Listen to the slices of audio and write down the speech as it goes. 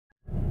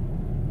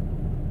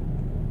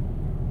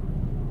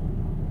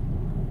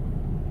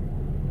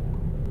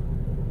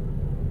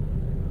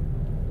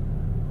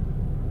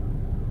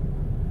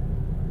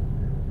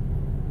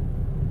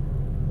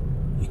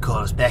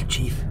call us back,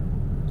 Chief?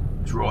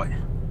 That's right.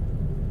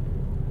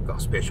 Got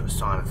a special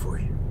assignment for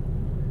you.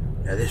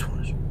 Now this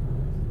one's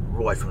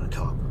right from the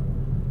top.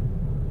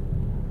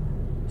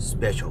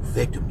 Special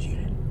Victims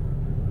Unit.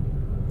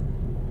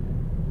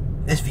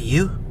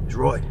 SVU? That's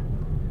right.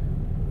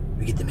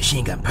 We get the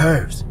machine gun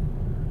pervs.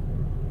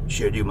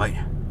 Sure do, mate.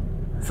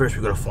 First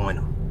we gotta find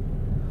them.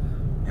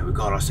 And we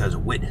got ourselves a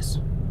witness.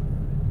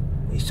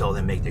 He saw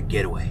them make their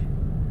getaway.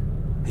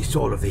 He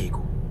saw the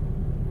vehicle.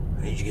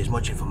 I need you to get as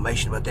much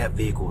information about that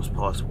vehicle as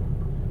possible.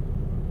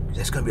 Because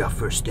that's gonna be our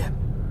first step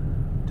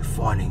to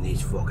finding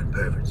these fucking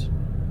perverts.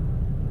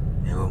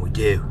 And when we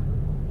do,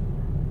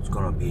 it's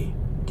gonna be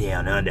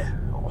down under,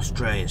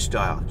 Australian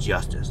style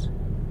justice.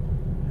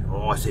 And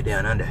when I say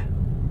down under,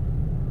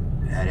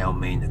 that don't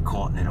mean the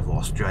continent of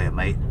Australia,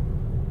 mate.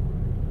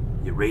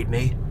 You read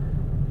me?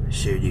 I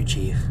sure do,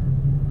 Chief.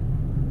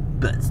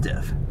 Butt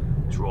stuff.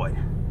 That's right.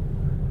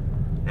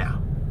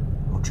 Now,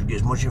 I want you to get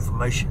as much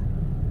information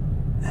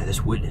out of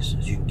this witness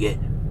as you can get.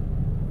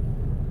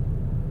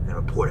 And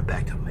report it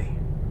back to me.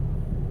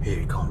 Here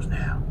he comes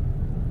now.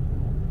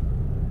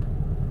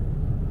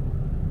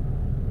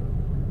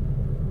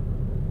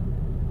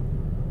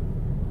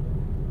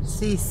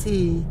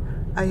 CC,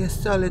 I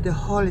saw the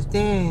whole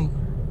thing.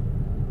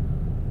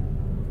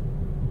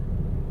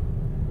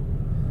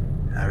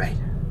 Alright.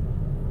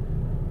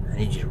 I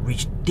need you to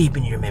reach deep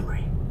into your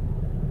memory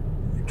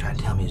and try to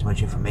tell me as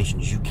much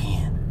information as you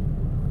can.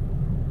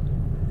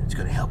 It's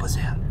gonna help us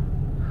out.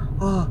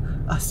 Oh,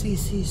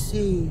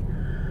 see.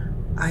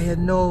 I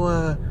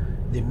know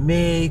the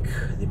make,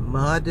 the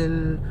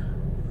model,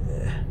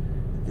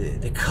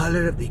 the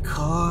color of the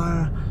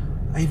car.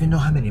 I even know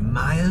how many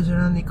miles are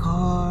on the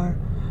car.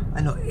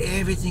 I know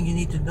everything you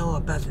need to know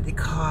about the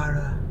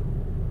car.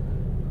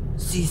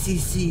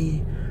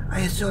 See,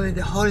 I saw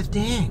the whole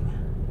thing.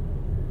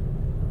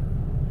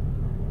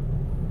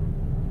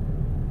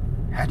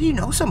 How do you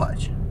know so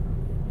much?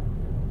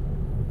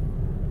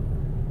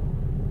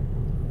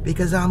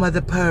 Because I'm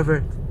the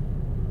pervert.